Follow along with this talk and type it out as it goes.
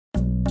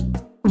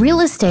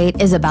Real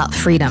estate is about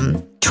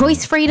freedom,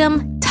 choice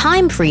freedom,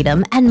 time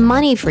freedom, and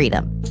money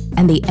freedom,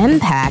 and the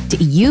impact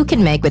you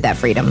can make with that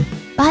freedom.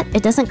 But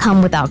it doesn't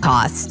come without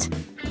cost.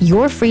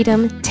 Your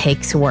freedom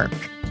takes work.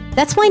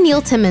 That's why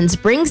Neil Timmins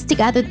brings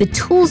together the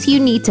tools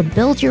you need to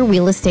build your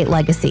real estate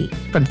legacy,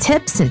 from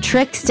tips and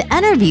tricks to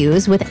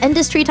interviews with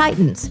industry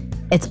titans.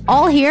 It's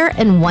all here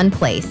in one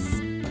place.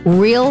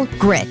 Real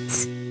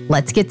Grit.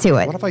 Let's get to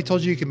it. What if I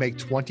told you can make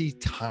 20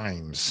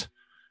 times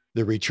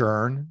the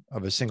return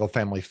of a single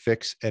family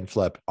fix and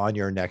flip on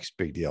your next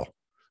big deal?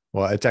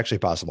 Well, it's actually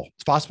possible.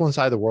 It's possible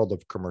inside the world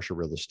of commercial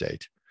real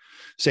estate.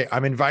 Say,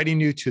 I'm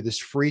inviting you to this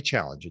free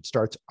challenge. It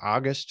starts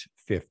August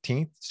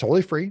 15th. It's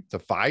totally free. It's a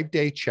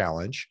 5-day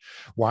challenge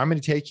where I'm going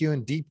to take you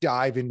and deep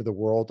dive into the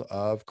world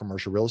of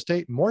commercial real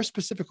estate, more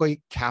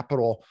specifically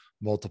capital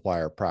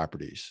multiplier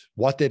properties,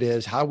 what that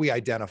is, how we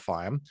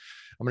identify them.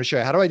 I'm going to show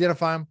you how to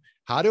identify them,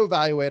 how to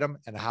evaluate them,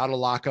 and how to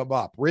lock them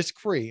up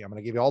risk-free. I'm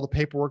going to give you all the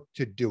paperwork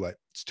to do it.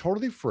 It's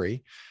totally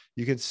free.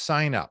 You can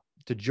sign up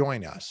to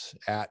join us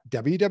at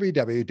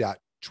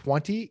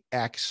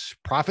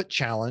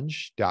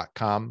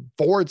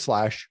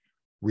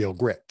www.20xprofitchallenge.com/real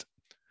grit.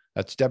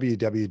 That's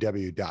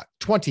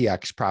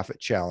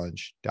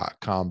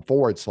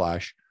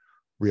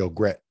www.20xprofitchallenge.com/real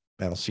grit.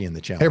 And I'll see you in the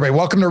channel. Hey, everybody,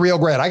 welcome to Real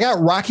Grit. I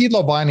got Rocky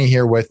Lalvani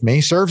here with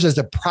me, serves as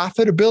a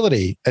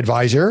profitability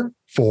advisor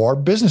for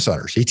business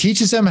owners. He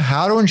teaches them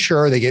how to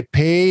ensure they get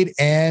paid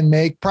and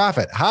make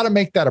profit, how to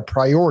make that a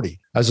priority.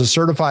 As a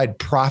certified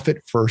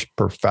profit first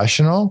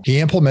professional, he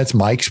implements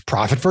Mike's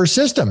profit first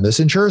system. This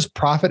ensures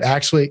profit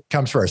actually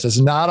comes first. It's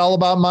not all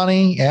about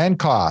money and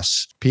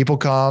costs. People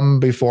come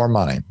before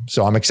money.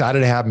 So I'm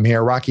excited to have him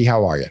here. Rocky,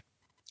 how are you?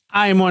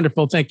 I am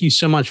wonderful. Thank you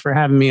so much for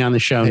having me on the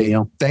show,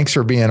 Neil. Thanks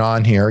for being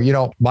on here. You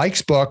know,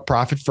 Mike's book,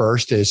 Profit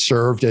First, has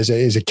served as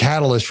a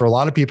catalyst for a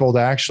lot of people to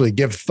actually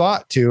give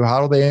thought to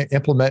how do they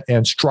implement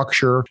and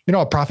structure,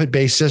 a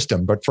profit-based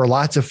system. But for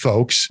lots of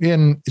folks,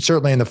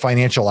 certainly in the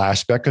financial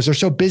aspect, because they're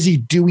so busy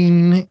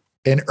doing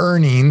and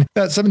earning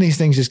that some of these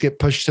things just get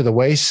pushed to the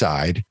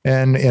wayside.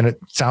 And it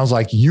sounds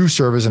like you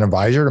serve as an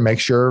advisor to make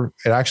sure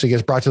it actually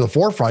gets brought to the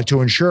forefront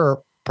to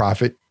ensure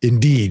profit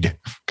indeed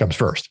comes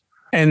first.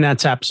 And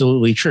that's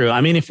absolutely true.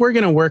 I mean, if we're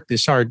going to work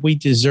this hard, we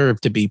deserve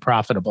to be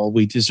profitable.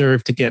 We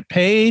deserve to get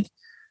paid,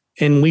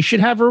 and we should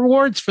have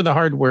rewards for the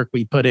hard work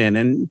we put in.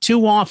 And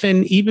too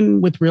often,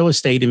 even with real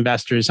estate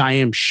investors, I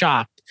am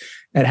shocked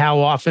at how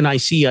often I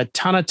see a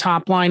ton of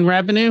top line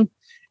revenue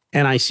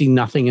and I see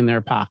nothing in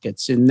their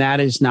pockets. And that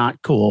is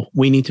not cool.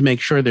 We need to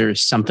make sure there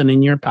is something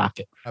in your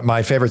pocket.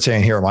 My favorite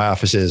saying here in my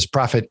office is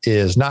profit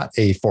is not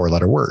a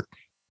 4-letter word.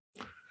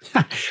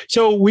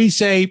 So we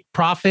say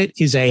profit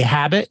is a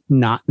habit,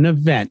 not an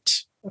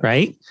event,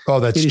 right? Oh,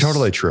 that's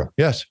totally true.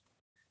 Yes.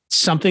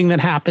 Something that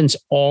happens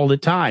all the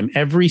time.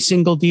 Every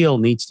single deal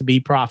needs to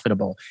be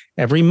profitable.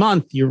 Every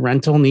month, your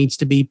rental needs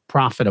to be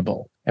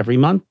profitable. Every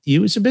month,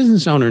 you as a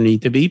business owner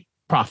need to be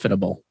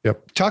profitable.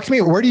 Yep. Talk to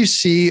me. Where do you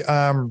see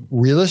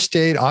real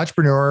estate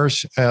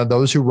entrepreneurs,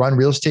 those who run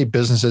real estate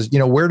businesses?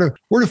 Where do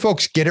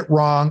folks get it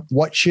wrong?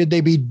 What should they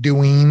be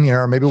doing?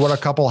 Maybe what a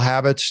couple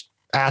habits,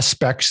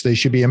 aspects they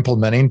should be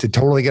implementing to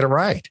totally get it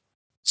right?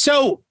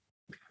 So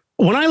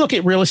when I look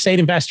at real estate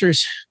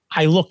investors,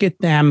 I look at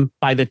them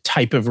by the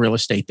type of real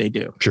estate they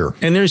do. Sure.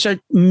 And there's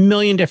a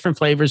million different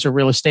flavors of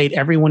real estate.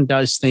 Everyone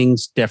does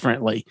things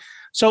differently.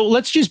 So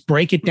let's just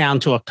break it down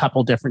to a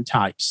couple different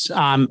types.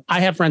 I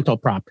have rental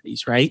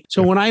properties, right?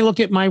 So when I look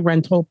at my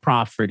rental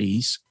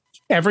properties,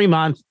 every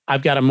month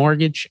I've got a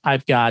mortgage,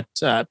 I've got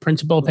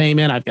principal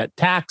payment, I've got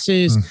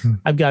taxes,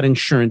 I've got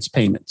insurance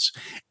payments.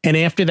 And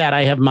after that,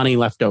 I have money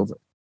left over,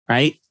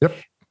 right? Yep.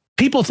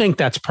 People think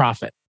that's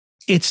profit.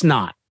 It's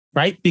not,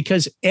 right?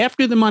 Because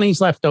after the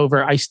money's left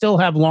over, I still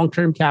have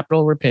long-term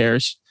capital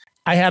repairs.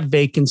 I have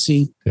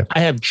vacancy. Yep. I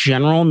have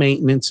general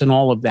maintenance and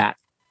all of that.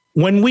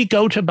 When we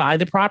go to buy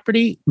the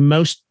property,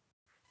 most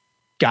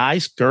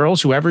guys,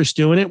 girls, whoever's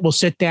doing it will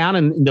sit down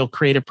and they'll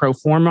create a pro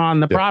forma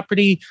on the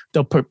property.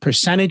 They'll put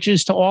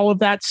percentages to all of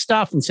that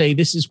stuff and say,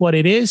 this is what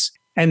it is.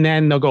 And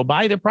then they'll go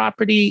buy the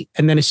property.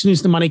 And then as soon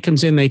as the money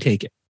comes in, they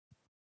take it,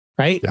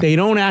 right? Yeah. They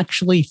don't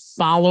actually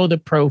follow the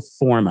pro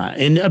forma.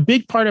 And a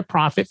big part of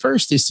Profit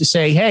First is to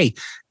say, hey,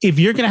 if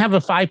you're going to have a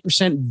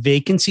 5%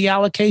 vacancy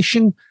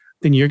allocation,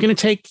 then you're going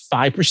to take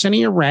 5% of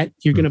your rent.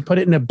 You're going to put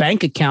it in a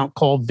bank account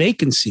called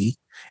vacancy.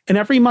 And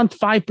every month,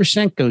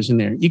 5% goes in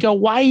there. You go,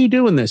 why are you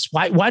doing this?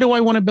 Why do I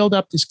want to build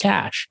up this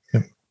cash?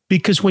 Yep.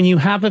 Because when you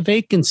have a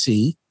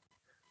vacancy,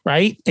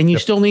 right, and you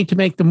still need to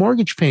make the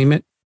mortgage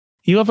payment,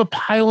 you have a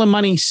pile of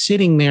money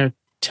sitting there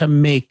to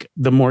make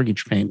the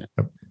mortgage payment.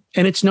 Yep.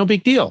 And it's no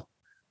big deal.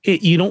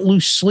 You don't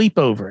lose sleep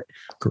over it.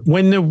 Cool.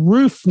 When the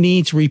roof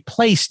needs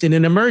replaced in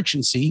an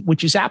emergency,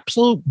 which is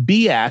absolute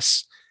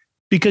BS,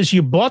 because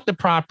you bought the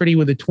property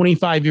with a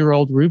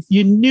 25-year-old roof.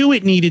 You knew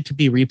it needed to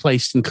be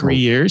replaced in 3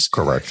 years.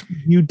 Correct.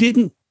 You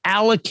didn't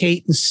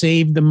allocate and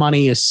save the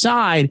money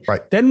aside.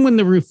 Right. Then when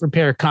the roof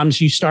repair comes,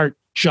 you start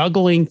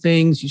juggling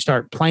things, you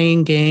start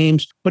playing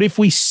games. But if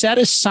we set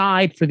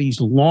aside for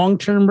these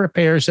long-term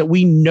repairs that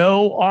we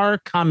know are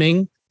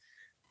coming,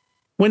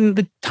 when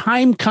the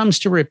time comes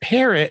to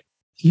repair it,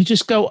 you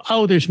just go,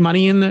 oh, there's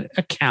money in the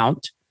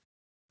account.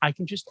 I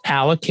can just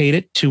allocate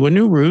it to a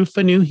new roof,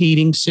 a new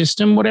heating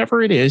system,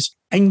 whatever it is.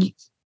 And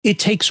it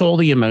takes all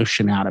the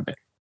emotion out of it.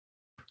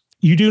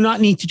 You do not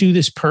need to do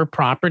this per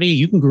property.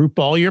 You can group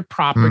all your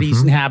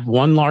properties and have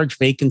one large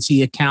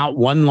vacancy account,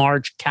 one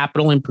large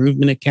capital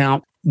improvement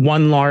account,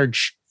 one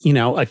large,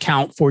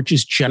 account for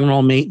just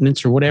general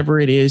maintenance or whatever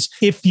it is.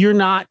 If you're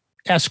not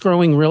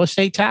escrowing real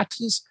estate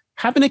taxes,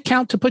 have an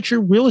account to put your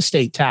real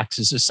estate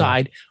taxes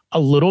aside a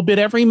little bit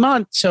every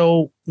month.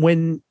 So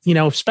when,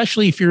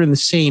 especially if you're in the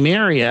same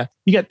area,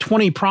 you got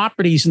 20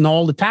 properties and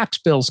all the tax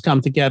bills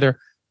come together.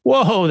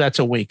 Whoa, that's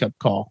a wake-up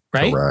call,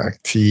 right?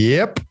 Correct.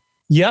 Yep.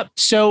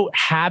 So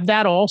have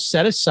that all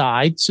set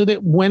aside so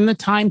that when the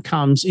time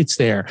comes, it's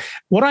there.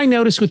 What I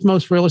notice with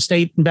most real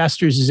estate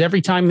investors is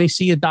every time they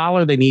see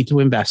 $1, they need to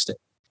invest it.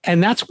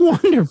 And that's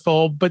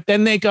wonderful. But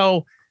then they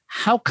go,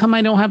 how come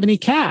I don't have any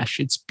cash?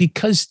 It's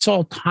because it's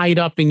all tied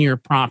up in your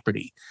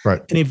property.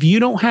 Right. And if you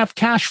don't have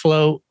cash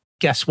flow,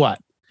 guess what?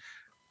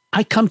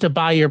 I come to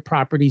buy your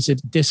properties at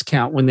a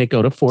discount when they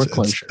go to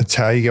foreclosure. It's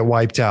how you get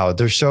wiped out.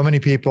 There's so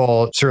many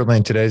people, certainly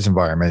in today's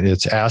environment,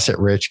 it's asset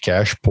rich,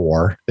 cash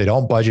poor. They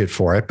don't budget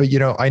for it. But,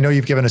 I know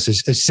you've given us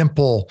a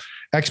simple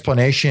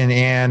explanation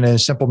and a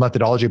simple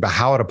methodology about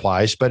how it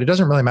applies, but it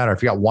doesn't really matter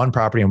if you got one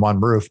property and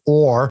one roof,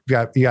 or you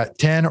got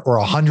 10 or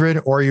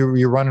 100, or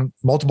you run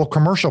multiple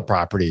commercial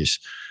properties.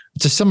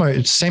 It's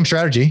the same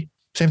strategy.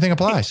 Same thing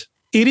applies.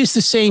 It is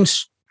the same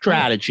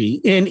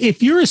strategy. And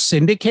if you're a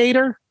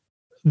syndicator,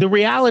 the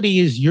reality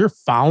is you're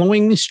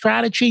following the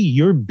strategy.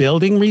 You're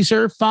building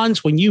reserve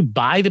funds. When you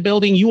buy the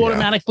building, you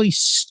automatically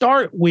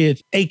start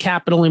with a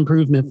capital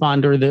improvement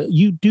fund, or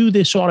you do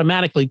this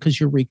automatically because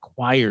you're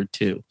required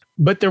to.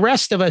 But the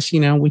rest of us,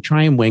 we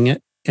try and wing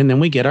it, and then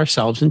we get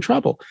ourselves in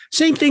trouble.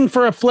 Same thing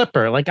for a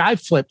flipper. Like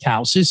I've flipped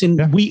houses,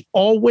 and we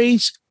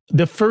always,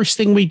 the first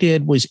thing we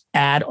did was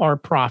add our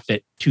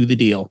profit to the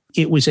deal.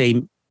 It was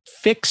a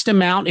fixed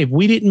amount. If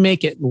we didn't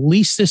make at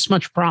least this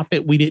much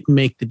profit, we didn't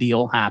make the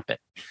deal happen.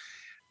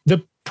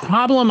 The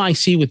problem I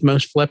see with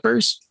most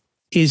flippers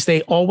is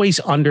they always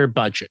under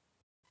budget.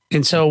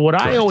 And so what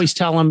I always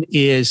tell them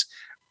is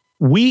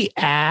we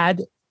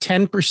add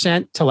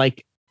 10% to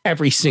like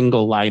every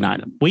single line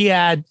item. We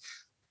add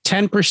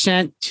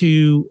 10%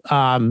 to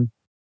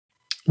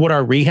what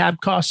our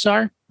rehab costs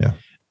are. Yeah.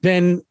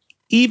 Then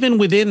even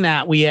within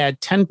that, we add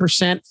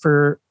 10%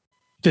 for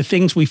the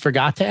things we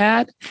forgot to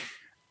add.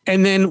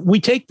 And then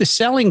we take the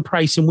selling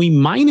price and we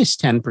minus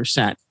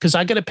 10% because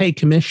I got to pay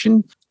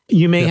commission.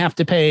 You may have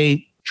to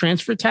pay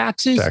transfer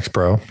taxes. Tax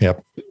pro.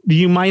 Yep.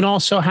 You might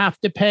also have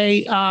to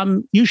pay.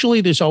 Usually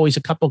there's always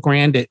a couple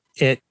grand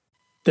at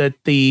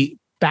the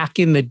back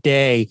in the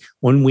day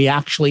when we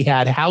actually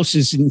had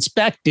houses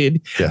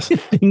inspected,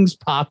 things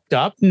popped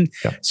up. And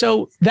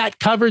so that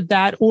covered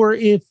that, or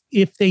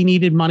if they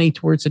needed money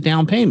towards a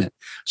down payment.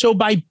 So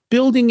by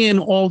building in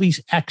all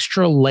these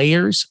extra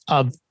layers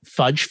of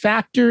fudge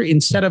factor,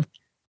 instead of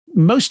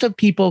most of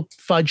people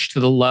fudge to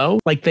the low,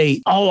 like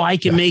I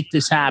can make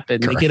this happen.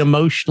 Correct. They get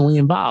emotionally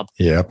involved.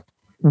 Yep.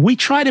 We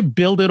try to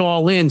build it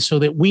all in so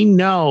that we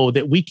know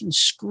that we can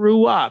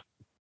screw up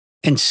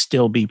and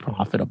still be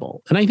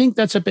profitable. And I think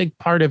that's a big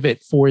part of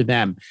it for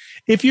them.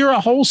 If you're a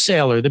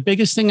wholesaler, the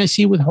biggest thing I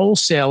see with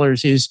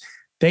wholesalers is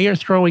they are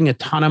throwing a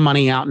ton of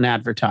money out in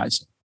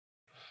advertising.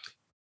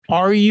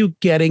 Are you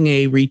getting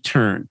a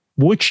return?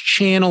 Which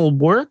channel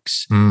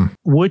works?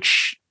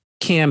 Which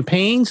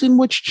campaigns and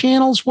which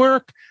channels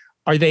work?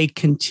 Are they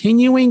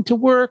continuing to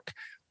work?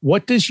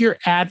 What does your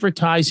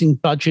advertising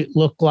budget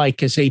look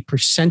like as a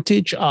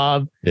percentage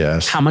of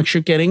how much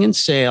you're getting in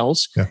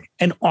sales? Yeah.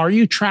 And are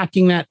you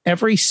tracking that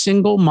every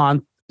single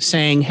month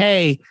saying,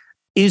 hey,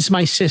 is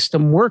my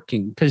system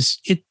working? Because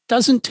it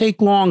doesn't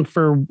take long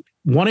for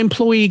one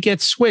employee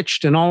gets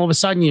switched and all of a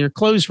sudden your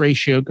close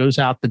ratio goes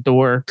out the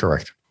door.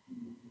 Correct.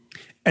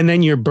 And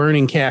then you're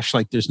burning cash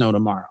like there's no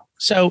tomorrow.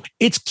 So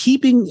it's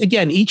keeping,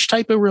 again, each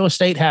type of real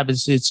estate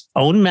has its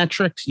own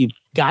metrics. You've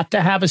got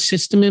to have a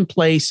system in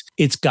place.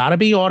 It's got to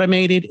be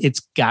automated. It's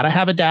got to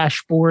have a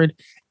dashboard.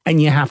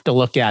 And you have to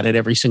look at it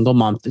every single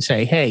month to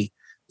say, hey,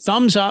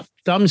 thumbs up,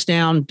 thumbs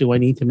down. Do I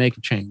need to make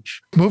a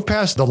change? Move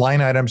past the line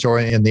items or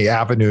in the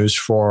avenues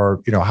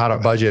for, how to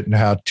budget and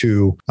how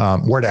to,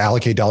 where to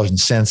allocate dollars and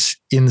cents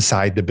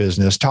inside the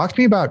business. Talk to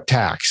me about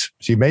tax.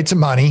 So you made some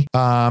money.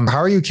 How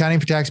are you accounting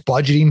for tax,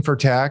 budgeting for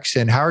tax,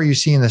 and how are you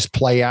seeing this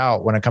play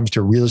out when it comes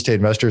to real estate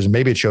investors? And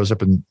maybe it shows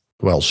up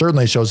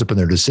certainly shows up in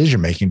their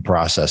decision-making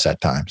process at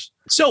times.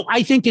 So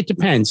I think it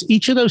depends.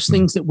 Each of those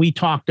things that we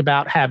talked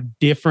about have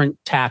different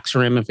tax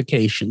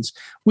ramifications.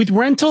 With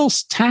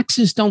rentals,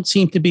 taxes don't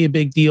seem to be a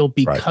big deal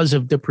because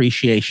of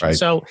depreciation. Right.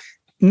 So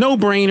no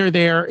brainer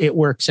there. It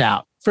works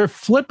out. For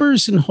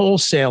flippers and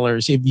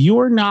wholesalers, if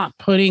you're not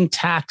putting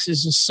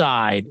taxes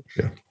aside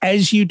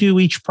as you do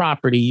each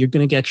property, you're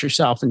going to get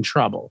yourself in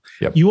trouble.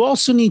 Yep. You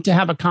also need to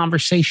have a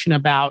conversation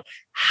about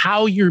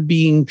how you're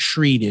being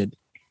treated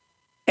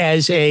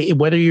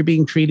whether you're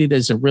being treated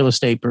as a real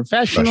estate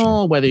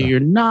professional, whether you're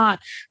not.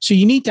 So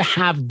you need to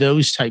have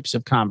those types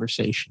of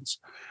conversations.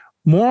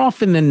 More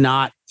often than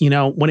not,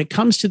 when it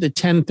comes to the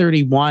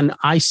 1031,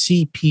 I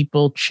see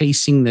people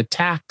chasing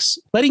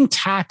letting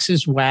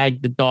taxes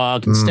wag the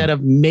dog instead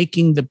of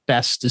making the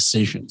best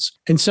decisions.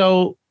 And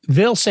so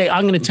they'll say,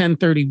 I'm going to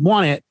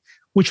 1031 it,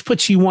 which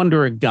puts you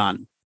under a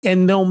gun.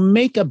 And they'll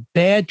make a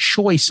bad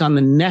choice on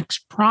the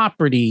next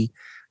property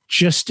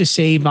just to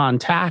save on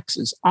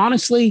taxes.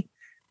 Honestly,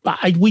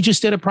 we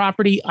just did a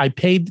property. I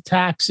paid the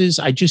taxes.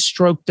 I just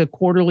stroked a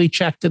quarterly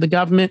check to the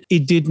government.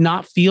 It did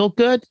not feel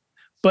good,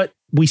 but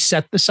we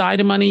set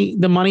the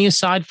money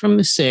aside from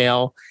the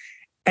sale.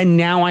 And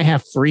now I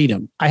have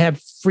freedom. I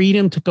have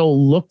freedom to go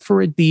look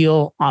for a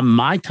deal on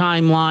my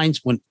timelines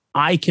when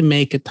I can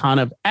make a ton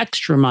of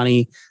extra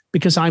money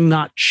because I'm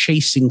not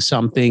chasing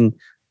something.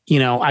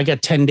 I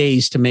got 10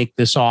 days to make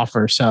this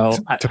offer. So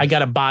I got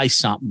to buy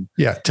something.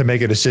 Yeah. To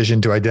make a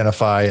decision to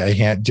identify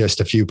just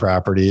a few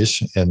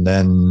properties. And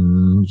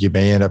then you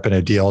may end up in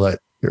a deal that,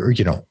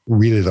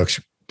 really looks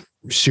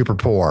super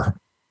poor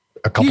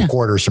a couple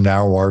quarters from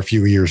now or a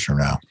few years from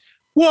now.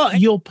 Well,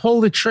 you'll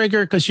pull the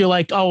trigger because you're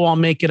like, oh, I'll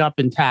make it up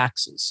in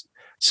taxes.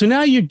 So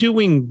now you're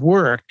doing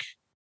work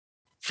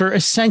for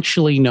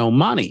essentially no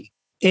money.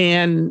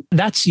 And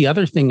that's the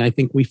other thing I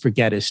think we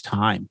forget is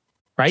time.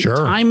 Right? Sure.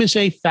 Time is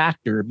a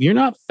factor. If you're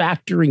not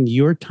factoring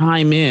your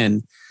time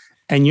in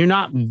and you're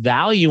not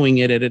valuing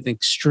it at an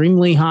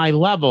extremely high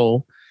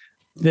level,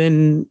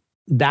 then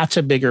that's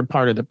a bigger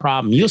part of the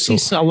problem. You'll see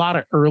a lot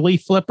of early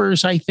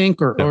flippers, I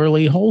think, or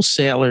early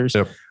wholesalers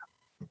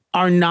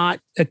are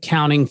not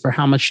accounting for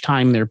how much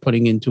time they're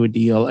putting into a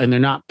deal, and they're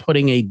not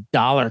putting a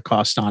dollar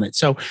cost on it.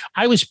 So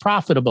I was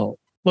profitable.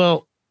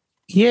 Well,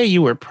 yeah,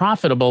 you were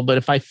profitable, but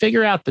if I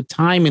figure out the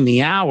time and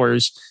the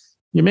hours,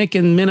 you're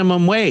making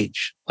minimum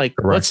wage. Like,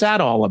 correct. What's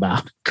that all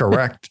about?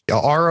 Correct.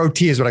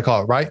 ROT is what I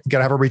call it, right? You got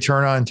to have a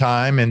return on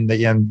time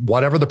and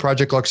whatever the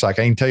project looks like.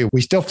 I can tell you, we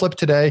still flip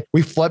today.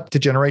 We flip to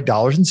generate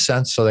dollars and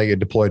cents so they get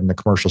deployed in the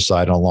commercial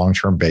side on a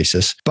long-term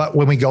basis. But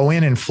when we go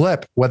in and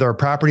flip, whether a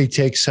property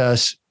takes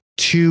us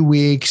 2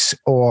 weeks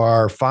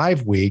or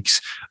 5 weeks,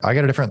 I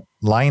got a different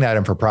line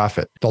item for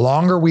profit. The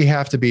longer we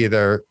have to be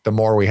there, the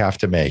more we have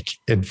to make.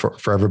 And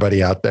for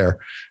everybody out there,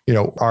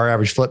 our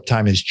average flip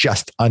time is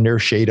just under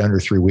 3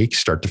 weeks,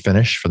 start to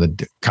finish, for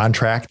the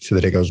contract so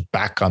that it goes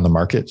back on the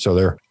market. So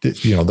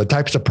the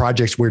types of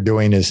projects we're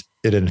doing is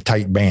in a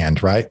tight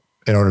band, right?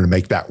 In order to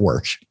make that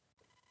work.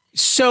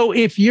 So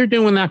if you're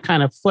doing that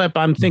kind of flip,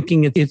 I'm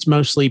thinking it's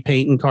mostly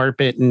paint and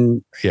carpet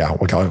and... Yeah,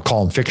 we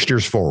call them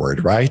fixtures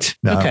forward, right?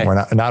 No, we're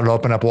not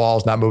open up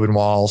walls, not moving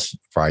walls,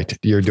 right?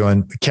 You're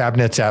doing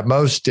cabinets at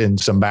most and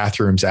some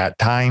bathrooms at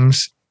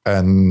times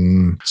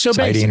and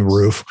siding,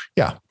 roof.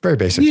 Yeah, very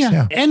basic.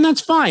 Yeah, and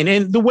that's fine.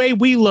 And the way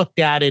we looked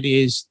at it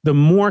is the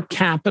more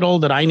capital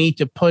that I need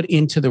to put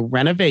into the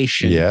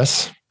renovation.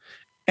 Yes.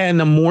 And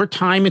the more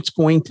time it's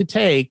going to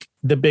take,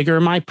 the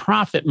bigger my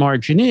profit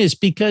margin is,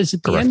 because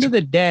at the end of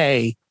the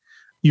day,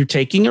 you're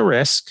taking a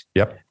risk.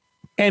 Yep.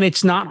 And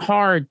it's not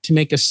hard to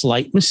make a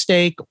slight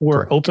mistake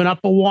or open up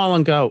a wall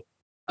and go,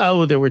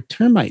 oh, there were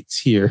termites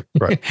here.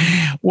 Right.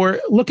 Or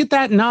look at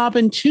that knob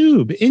and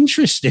tube.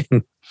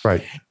 Interesting.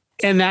 Right.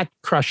 And that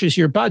crushes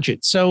your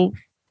budget. So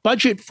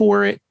budget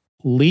for it.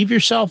 Leave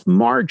yourself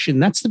margin.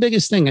 That's the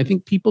biggest thing. I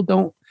think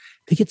people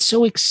they get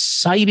so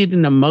excited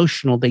and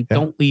emotional, they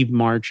don't leave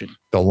margin.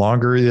 The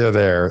longer you're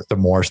there, the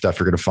more stuff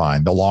you're going to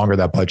find. The longer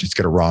that budget's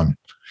going to run.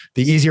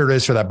 The easier it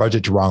is for that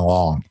budget to run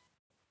long.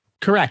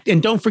 Correct.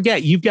 And don't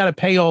forget, you've got to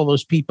pay all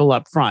those people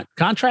up front.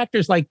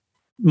 Contractors like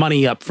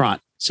money up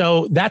front.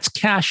 So that's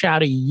cash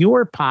out of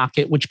your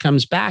pocket, which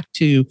comes back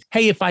to,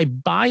 hey, if I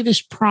buy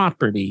this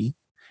property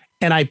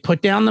and I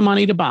put down the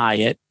money to buy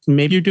it,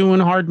 maybe you're doing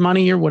hard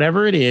money or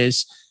whatever it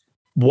is,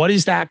 what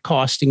is that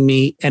costing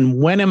me?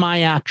 And when am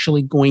I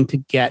actually going to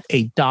get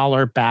a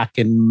dollar back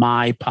in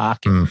my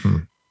pocket? Mm-hmm.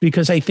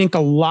 Because I think a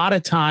lot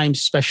of times,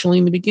 especially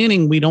in the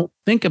beginning, we don't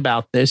think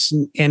about this,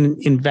 and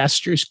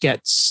investors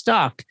get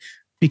stuck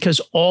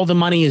because all the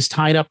money is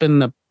tied up in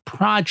the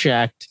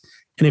project.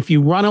 And if you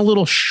run a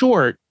little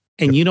short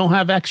and you don't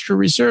have extra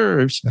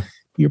reserves,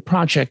 your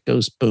project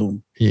goes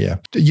boom. Yeah.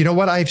 You know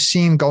what I've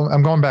seen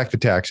I'm going back to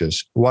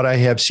taxes. What I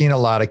have seen a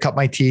lot, I cut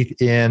my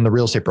teeth in the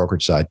real estate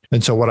brokerage side.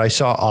 And so what I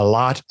saw a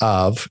lot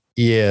of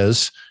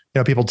is,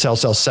 people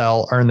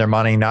sell, earn their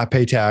money, not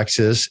pay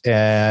taxes,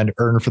 and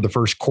earn for the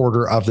first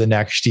quarter of the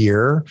next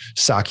year,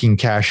 socking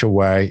cash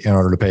away in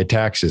order to pay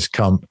taxes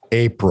come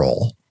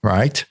April.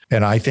 Right.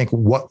 And I think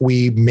what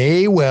we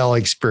may well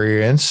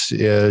experience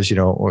is,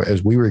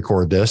 as we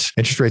record this,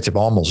 interest rates have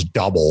almost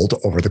doubled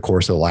over the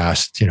course of the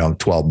last,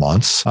 12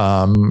 months.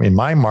 In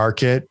my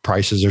market,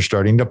 prices are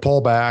starting to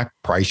pull back.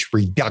 Price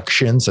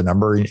reductions,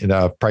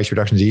 the price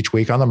reductions each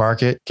week on the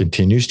market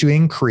continues to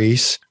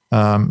increase.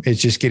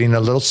 It's just getting a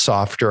little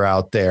softer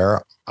out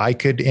there. I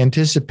could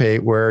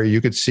anticipate where you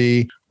could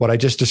see what I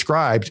just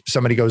described.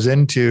 Somebody goes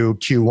into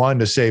Q1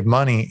 to save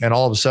money, and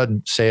all of a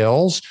sudden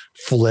sales,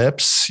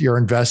 flips, your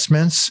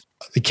investments,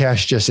 the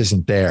cash just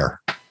isn't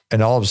there.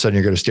 And all of a sudden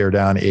you're going to stare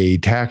down a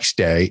tax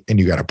day and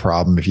you got a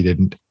problem if you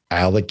didn't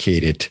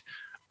allocate it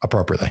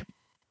appropriately.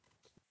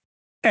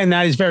 And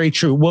that is very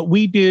true. What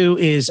we do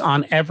is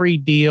on every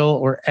deal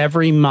or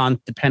every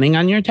month, depending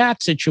on your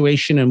tax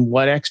situation and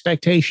what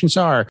expectations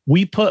are,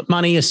 we put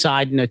money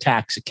aside in a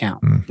tax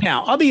account.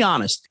 Now, I'll be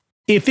honest,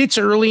 if it's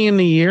early in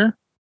the year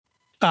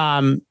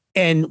and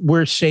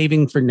we're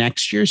saving for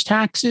next year's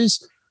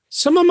taxes,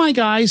 some of my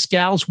guys,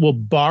 gals will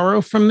borrow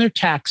from their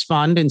tax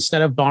fund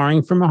instead of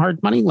borrowing from a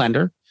hard money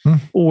lender,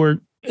 and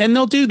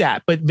they'll do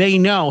that. But they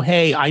know,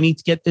 hey, I need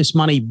to get this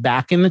money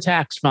back in the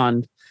tax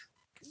fund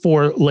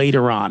for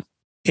later on.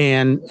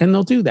 And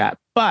they'll do that.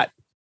 But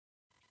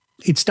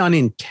it's done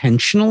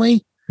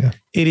intentionally. Yeah.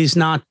 It is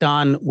not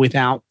done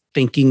without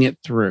thinking it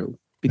through,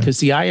 because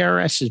the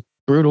IRS is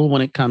brutal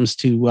when it comes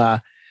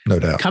to no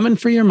doubt coming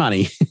for your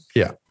money.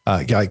 Yeah.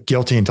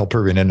 Guilty until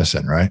proven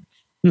innocent, right?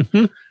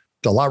 Mm-hmm.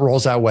 A lot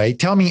rolls that way.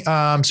 Tell me,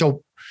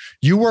 so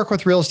you work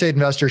with real estate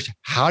investors.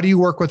 How do you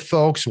work with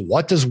folks?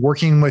 What does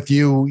working with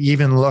you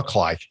even look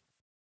like?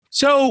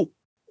 So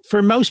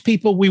for most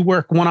people, we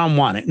work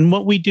one-on-one. And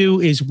what we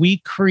do is we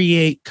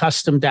create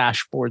custom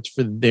dashboards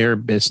for their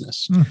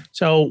business.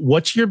 So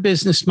what's your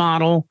business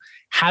model?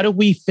 How do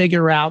we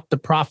figure out the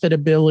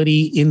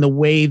profitability in the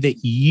way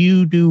that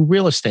you do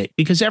real estate?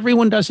 Because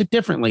everyone does it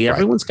differently. Right.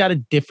 Everyone's got a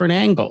different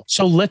angle.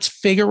 So let's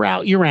figure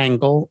out your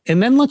angle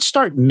and then let's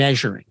start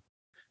measuring,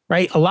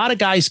 right? A lot of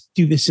guys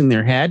do this in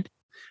their head.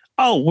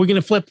 Oh, we're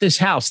going to flip this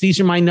house. These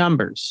are my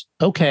numbers.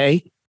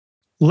 Okay.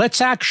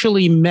 Let's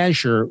actually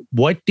measure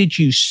what did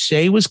you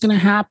say was going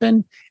to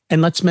happen,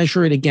 and let's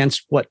measure it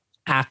against what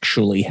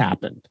actually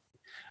happened.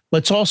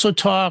 Let's also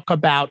talk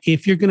about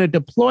if you're going to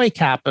deploy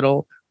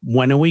capital,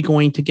 when are we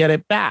going to get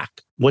it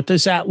back? What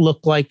does that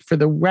look like for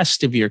the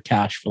rest of your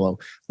cash flow?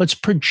 Let's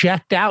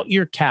project out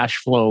your cash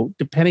flow.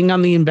 Depending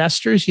on the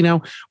investors,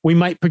 we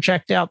might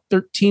project out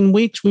 13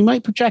 weeks. We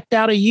might project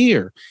out a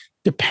year,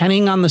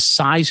 depending on the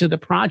size of the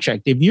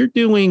project. If you're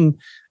doing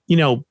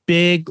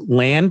big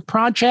land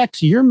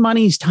projects, your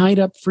money's tied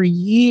up for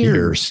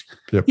years.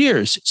 Yep.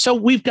 Years. So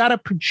we've got to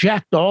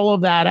project all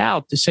of that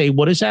out to say,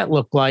 what does that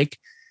look like?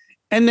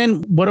 And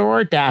then what do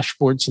our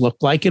dashboards look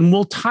like? And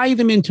we'll tie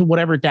them into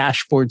whatever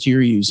dashboards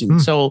you're using.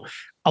 So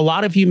a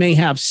lot of you may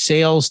have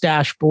sales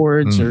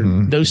dashboards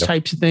or those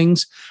types of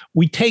things.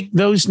 We take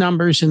those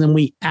numbers and then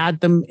we add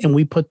them and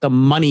we put the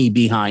money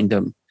behind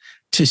them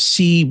to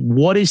see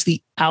what does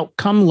the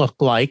outcome look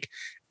like.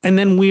 And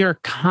then we are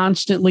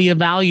constantly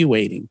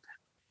evaluating.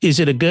 Is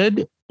it a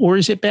good or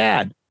is it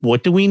bad?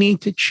 What do we need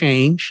to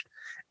change?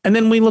 And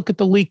then we look at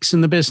the leaks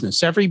in the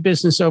business. Every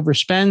business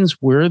overspends.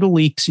 Where are the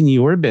leaks in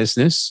your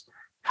business?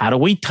 How do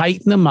we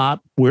tighten them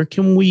up? Where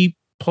can we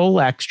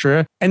pull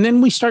extra? And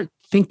then we start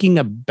thinking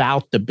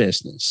about the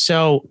business.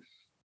 So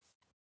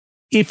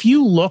if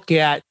you look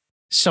at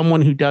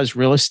someone who does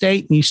real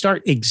estate and you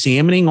start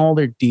examining all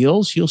their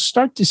deals, you'll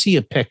start to see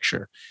a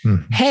picture.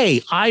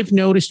 Hey, I've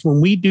noticed when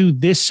we do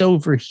this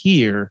over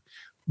here,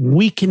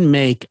 we can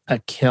make a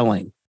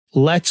killing.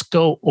 Let's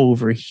go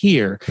over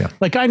here. Yeah.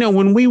 Like I know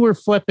when we were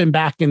flipping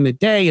back in the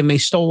day and they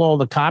stole all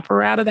the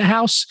copper out of the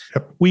house,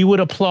 we would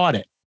applaud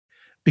it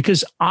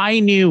because I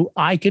knew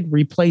I could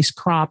replace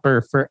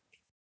copper for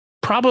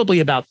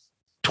probably about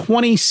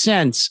 20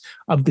 cents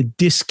of the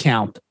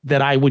discount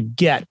that I would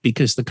get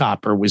because the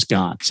copper was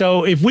gone.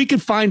 So if we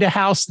could find a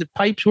house that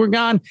pipes were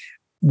gone,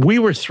 we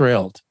were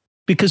thrilled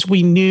because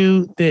we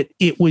knew that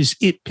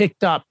it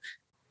picked up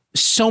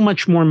so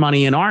much more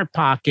money in our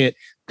pocket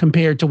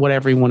compared to what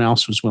everyone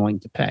else was willing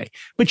to pay.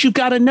 But you've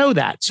got to know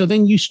that. So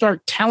then you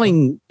start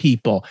telling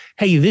people,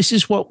 hey, this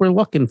is what we're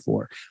looking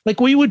for. Like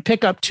we would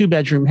pick up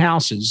 2-bedroom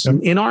houses.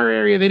 In our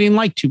area, they didn't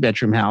like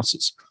 2-bedroom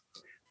houses.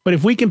 But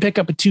if we can pick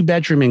up a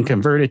 2-bedroom and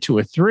convert it to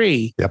a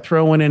 3,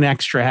 throw in an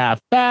extra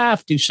half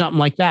bath, do something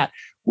like that,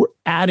 we're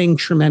adding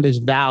tremendous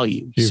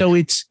value. So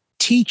it's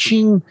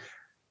teaching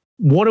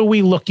what are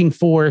we looking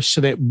for so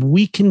that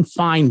we can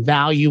find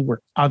value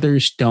where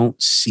others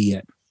don't see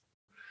it.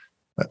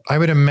 I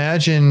would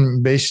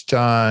imagine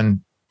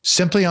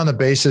simply on the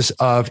basis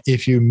of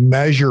if you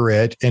measure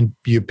it and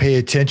you pay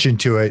attention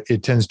to it,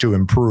 it tends to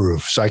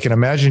improve. So I can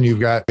imagine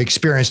you've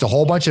experienced a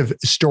whole bunch of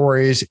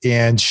stories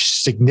and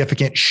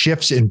significant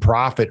shifts in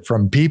profit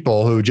from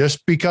people who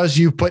just because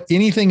you put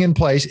anything in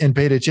place and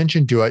paid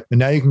attention to it, and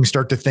now you can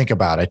start to think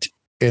about it.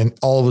 And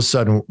all of a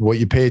sudden, what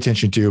you pay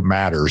attention to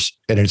matters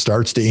and it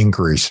starts to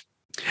increase.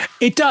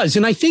 It does.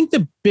 And I think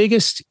the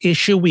biggest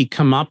issue we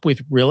come up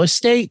with real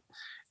estate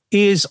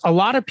is a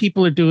lot of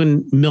people are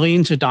doing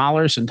millions of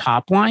dollars in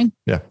top line.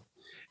 Yeah.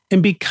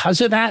 And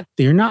because of that,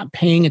 they're not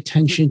paying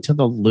attention to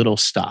the little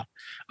stuff.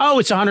 Oh,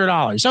 it's $100.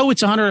 Oh,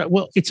 it's $100.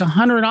 Well, it's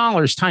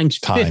 $100 times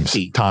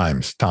 50.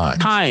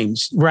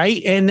 Times,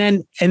 right?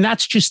 And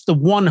that's just the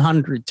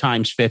 100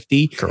 times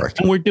 50. Correct.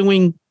 And we're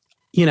doing,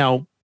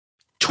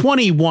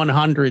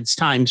 2100s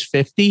times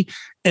 50.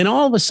 And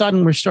all of a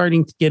sudden we're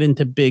starting to get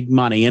into big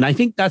money. And I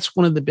think that's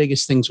one of the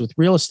biggest things with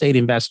real estate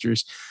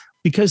investors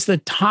because the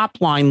top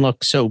line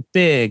looks so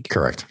big.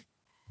 Correct.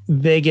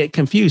 they get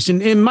confused.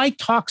 And Mike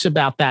talks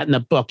about that in the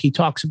book. He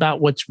talks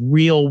about what's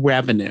real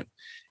revenue.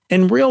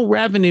 And real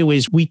revenue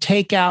is we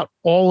take out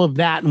all of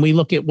that and we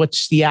look at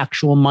what's the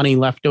actual money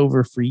left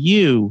over for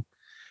you,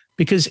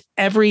 because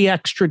every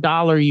extra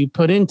dollar you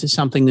put into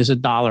something is a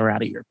dollar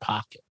out of your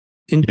pocket.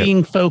 And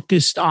being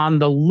focused on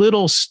the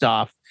little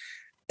stuff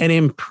and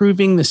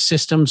improving the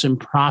systems and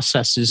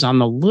processes on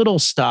the little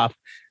stuff,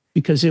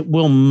 because it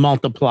will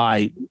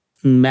multiply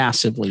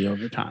massively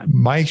over time.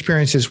 My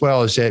experience as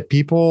well is that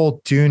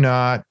people do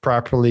not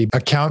properly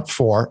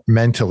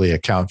mentally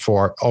account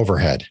for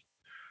overhead.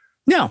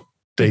 No.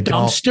 They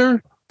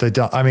dumpster. They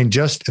don't. I mean,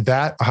 just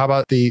that. How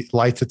about the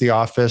lights at the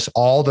office?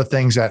 All the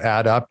things that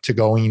add up to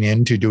going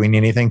into doing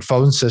anything.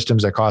 Phone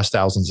systems that cost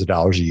thousands of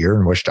dollars a year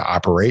in which to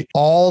operate.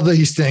 All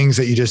these things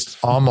that you just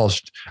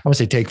almost, I won't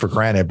say take for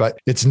granted, but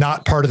it's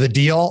not part of the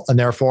deal. And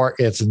therefore,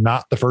 it's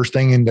not the first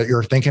thing that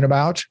you're thinking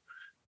about,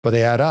 but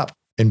they add up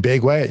in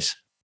big ways.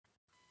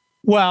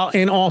 Well,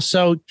 and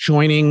also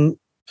joining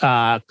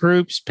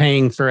groups,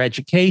 paying for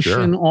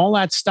education, all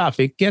that stuff.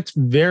 It gets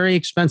very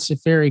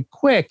expensive very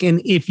quick.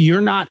 And if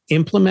you're not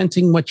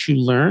implementing what you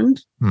learned,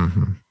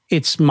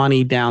 it's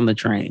money down the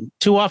drain.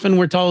 Too often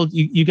we're told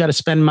you got to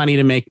spend money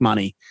to make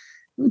money.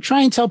 I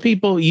try and tell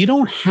people you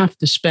don't have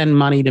to spend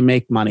money to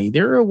make money.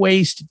 There are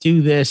ways to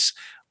do this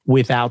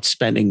without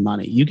spending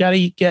money. You got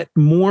to get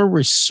more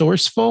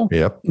resourceful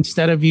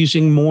instead of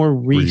using more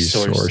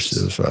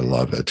resources. I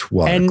love it.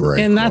 What a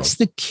great and that's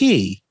the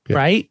key.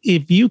 Right?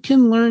 If you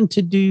can learn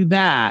to do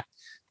that,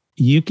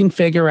 you can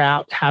figure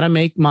out how to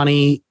make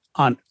money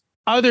on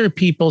other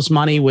people's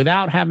money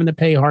without having to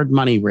pay hard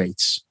money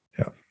rates.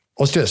 Yeah.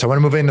 Let's do this. I want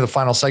to move into the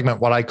final segment,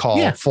 what I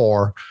call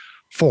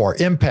for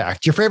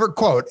impact. Your favorite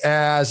quote: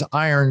 as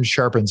iron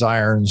sharpens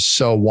iron,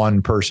 so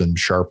one person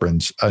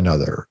sharpens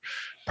another.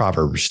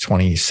 Proverbs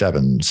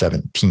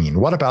 27:17.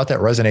 What about that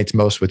resonates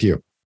most with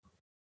you?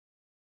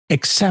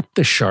 Accept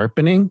the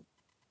sharpening,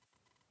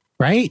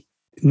 right?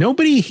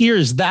 Nobody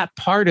hears that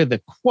part of the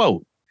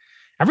quote.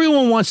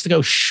 Everyone wants to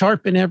go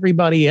sharpen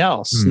everybody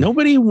else.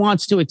 Nobody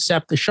wants to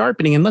accept the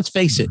sharpening. And let's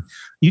face it,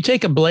 you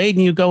take a blade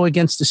and you go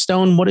against a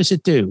stone, what does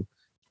it do?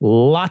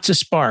 Lots of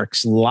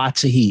sparks,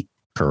 lots of heat.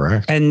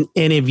 Correct. And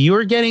if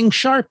you're getting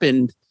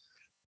sharpened,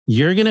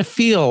 you're going to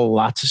feel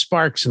lots of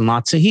sparks and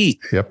lots of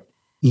heat. Yep.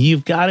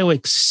 You've got to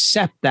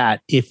accept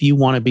that if you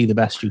want to be the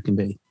best you can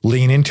be.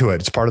 Lean into it.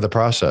 It's part of the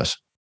process.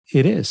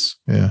 It is.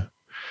 Yeah.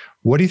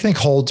 What do you think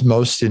holds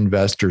most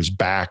investors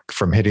back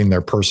from hitting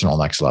their personal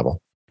next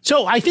level?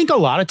 So I think a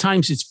lot of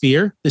times it's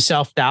fear, the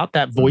self-doubt,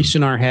 that voice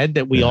in our head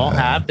that we all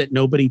have that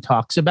nobody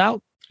talks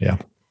about. Yeah.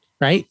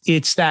 Right.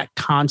 It's that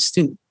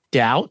constant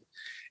doubt.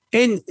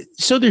 And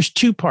so there's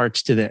two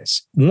parts to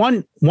this.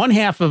 One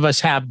half of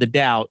us have the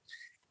doubt,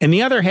 and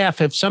the other half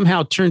have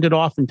somehow turned it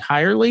off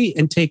entirely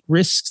and take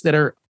risks that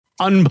are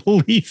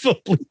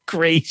unbelievably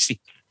crazy.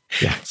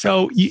 Yeah.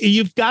 So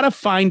you've got to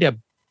find a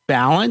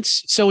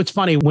balance. So it's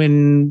funny,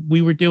 when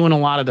we were doing a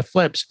lot of the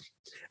flips,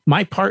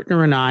 my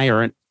partner and I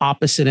are at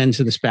opposite ends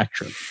of the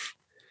spectrum.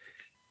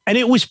 And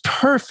it was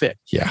perfect.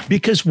 Yeah.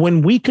 Because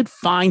when we could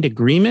find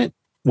agreement,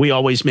 we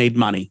always made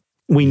money.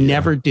 We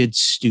never did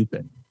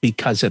stupid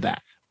because of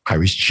that. I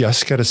was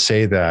just going to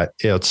say that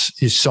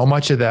it's so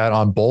much of that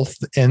on both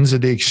ends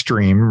of the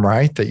extreme,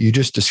 right? That you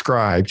just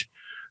described.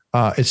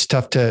 It's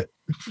tough to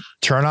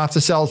turn off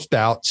the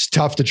self-doubt. It's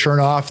tough to turn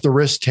off the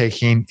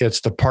risk-taking.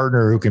 It's the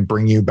partner who can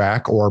bring you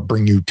back or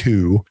bring you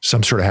to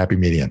some sort of happy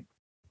median.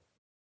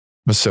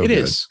 It's so good.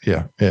 Is.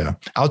 Yeah. Yeah.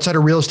 Outside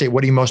of real estate,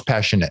 what are you most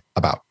passionate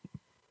about?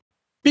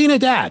 Being a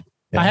dad.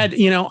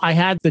 Yeah. I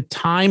had the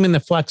time and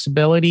the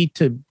flexibility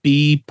to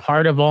be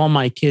part of all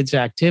my kids'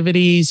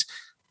 activities,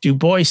 do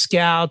Boy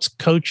Scouts,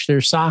 coach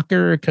their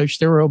soccer, coach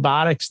their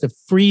robotics, the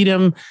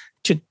freedom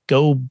to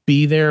go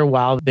be there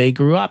while they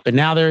grew up. And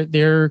now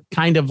they're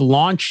kind of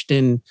launched,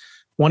 and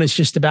one is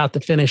just about to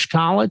finish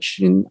college.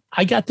 And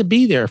I got to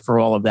be there for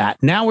all of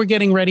that. Now we're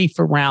getting ready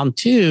for round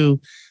 2,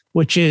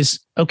 which is,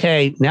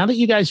 okay, now that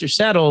you guys are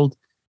settled,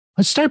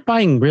 let's start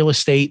buying real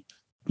estate,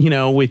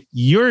 with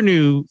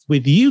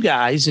you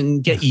guys,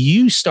 and get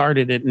you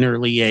started at an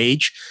early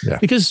age,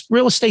 because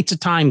real estate's a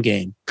time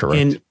game. Correct.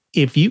 And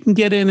if you can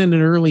get in at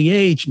an early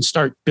age and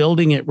start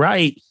building it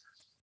right,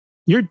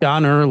 you're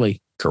done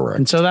early. Correct.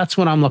 And so that's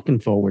what I'm looking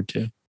forward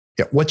to.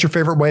 Yeah. What's your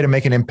favorite way to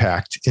make an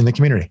impact in the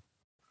community?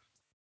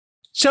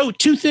 So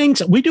 2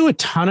 things. We do a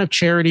ton of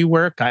charity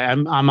work.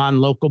 I'm on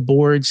local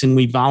boards and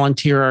we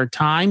volunteer our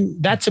time.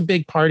 That's a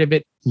big part of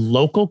it.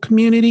 Local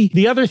community.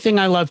 The other thing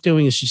I love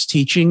doing is just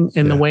teaching.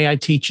 And the way I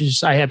teach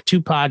is I have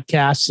 2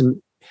 podcasts,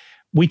 and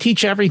we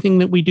teach everything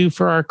that we do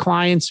for our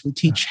clients. We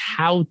teach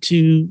how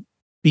to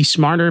be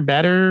smarter,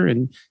 better,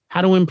 and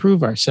how to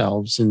improve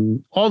ourselves,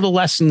 and all the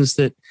lessons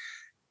that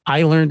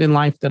I learned in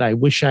life that I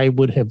wish I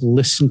would have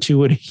listened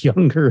to at a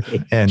younger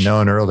age. And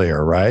known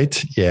earlier,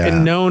 right? Yeah.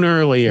 And known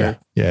earlier.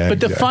 Yeah. But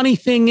the funny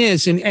thing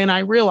is, and I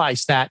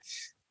realized that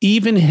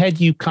even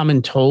had you come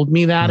and told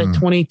me that at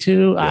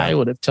 22, I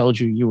would have told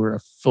you were a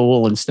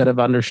fool instead of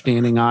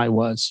understanding I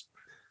was.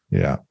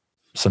 Yeah.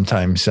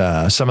 Sometimes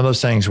some of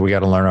those things we got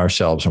to learn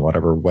ourselves, and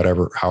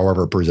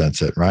however it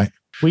presents it, right?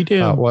 We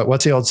do.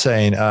 What's the old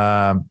saying?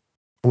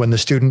 When the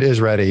student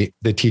is ready,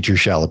 the teacher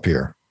shall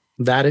appear.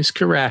 That is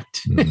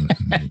correct.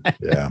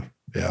 Yeah.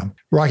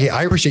 Rocky,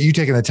 I appreciate you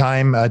taking the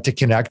time to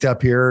connect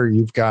up here.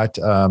 You've got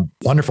a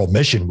wonderful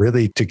mission,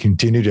 really, to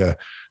continue to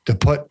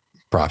put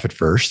profit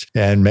first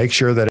and make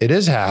sure that it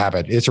is a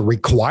habit. It's a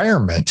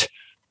requirement.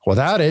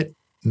 Without it,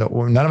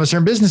 none of us are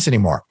in business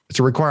anymore. It's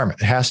a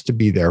requirement. It has to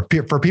be there.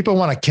 For people who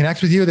want to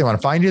connect with you, they want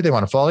to find you, they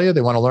want to follow you,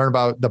 they want to learn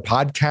about the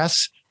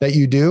podcasts that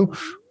you do.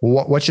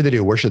 What should they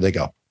do? Where should they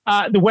go?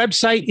 The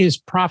website is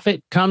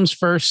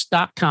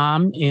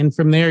profitcomesfirst.com. And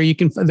from there, you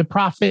can, the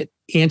Profit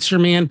Answer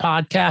Man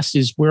podcast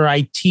is where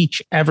I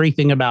teach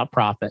everything about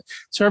profit.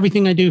 So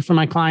everything I do for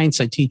my clients,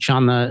 I teach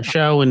on the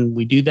show, and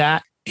we do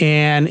that.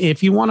 And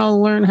if you want to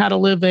learn how to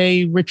live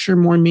a richer,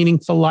 more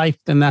meaningful life,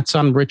 then that's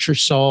on Richer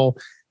Soul.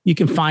 You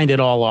can find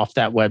it all off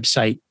that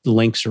website. The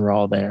links are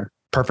all there.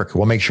 Perfect.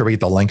 We'll make sure we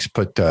get the links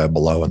put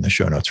below in the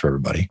show notes for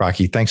everybody.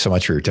 Rocky, thanks so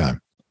much for your time.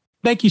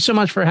 Thank you so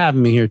much for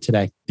having me here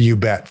today. You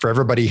bet. For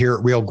everybody here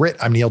at Real Grit,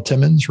 I'm Neil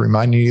Timmins,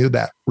 reminding you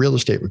that real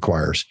estate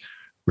requires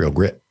real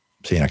grit.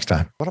 See you next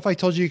time. What if I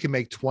told you can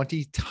make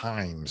 20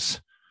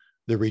 times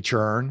the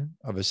return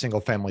of a single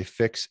family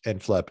fix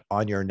and flip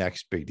on your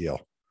next big deal?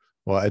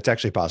 Well, it's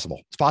actually possible.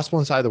 It's possible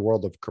inside the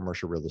world of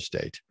commercial real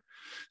estate.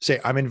 Say,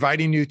 I'm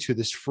inviting you to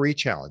this free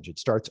challenge. It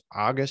starts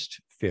August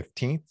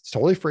 15th. It's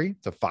totally free.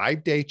 It's a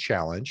 5-day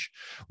challenge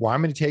where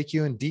I'm going to take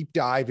you and deep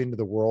dive into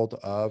the world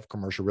of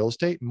commercial real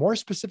estate, more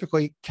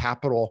specifically,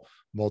 capital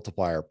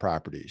multiplier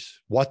properties,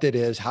 what that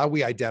is, how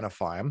we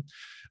identify them.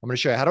 I'm going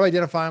to show you how to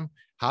identify them,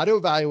 how to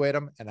evaluate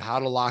them, and how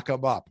to lock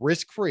them up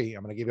risk-free.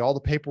 I'm going to give you all the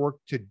paperwork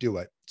to do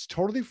it. It's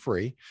totally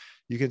free.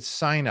 You can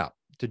sign up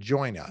to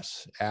join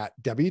us at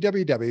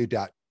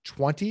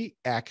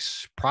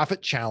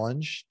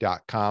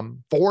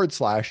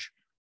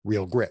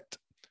www.20xprofitchallenge.com/real grit.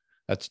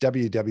 That's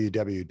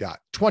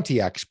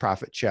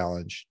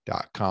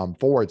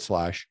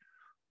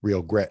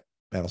www.20xprofitchallenge.com/real grit.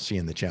 And I'll see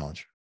you in the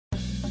challenge.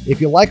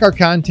 If you like our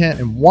content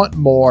and want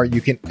more,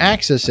 you can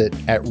access it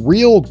at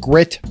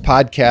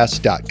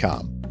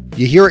realgritpodcast.com.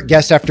 You hear it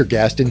guest after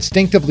guest.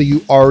 Instinctively,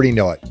 you already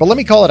know it. But let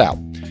me call it out.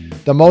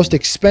 The most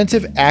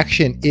expensive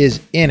action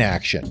is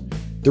inaction.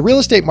 The real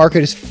estate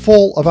market is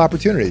full of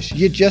opportunities.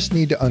 You just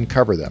need to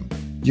uncover them.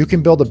 You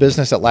can build a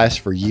business that lasts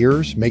for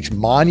years, makes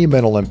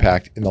monumental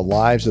impact in the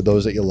lives of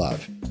those that you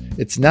love.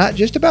 It's not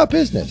just about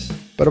business,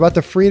 but about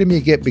the freedom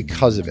you get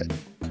because of it.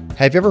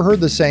 Have you ever heard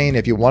the saying,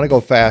 if you want to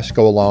go fast,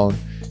 go alone.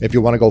 If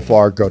you want to go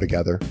far, go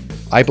together.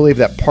 I believe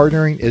that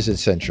partnering is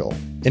essential.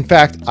 In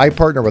fact, I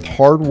partner with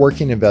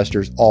hardworking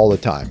investors all the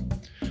time.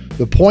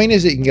 The point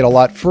is that you can get a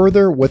lot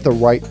further with the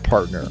right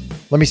partner.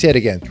 Let me say it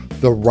again,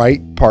 the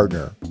right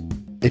partner.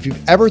 If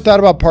you've ever thought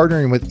about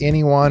partnering with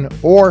anyone,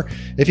 or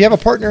if you have a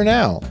partner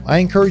now, I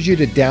encourage you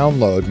to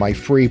download my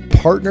free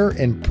Partner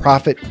and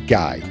Profit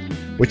Guide,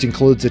 which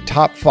includes the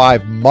top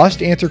 5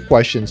 must-answer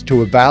questions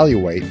to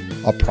evaluate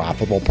a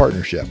profitable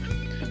partnership.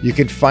 You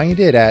can find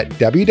it at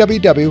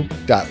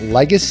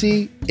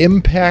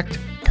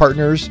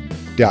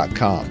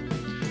www.legacyimpactpartners.com.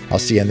 I'll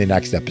see you in the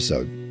next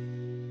episode.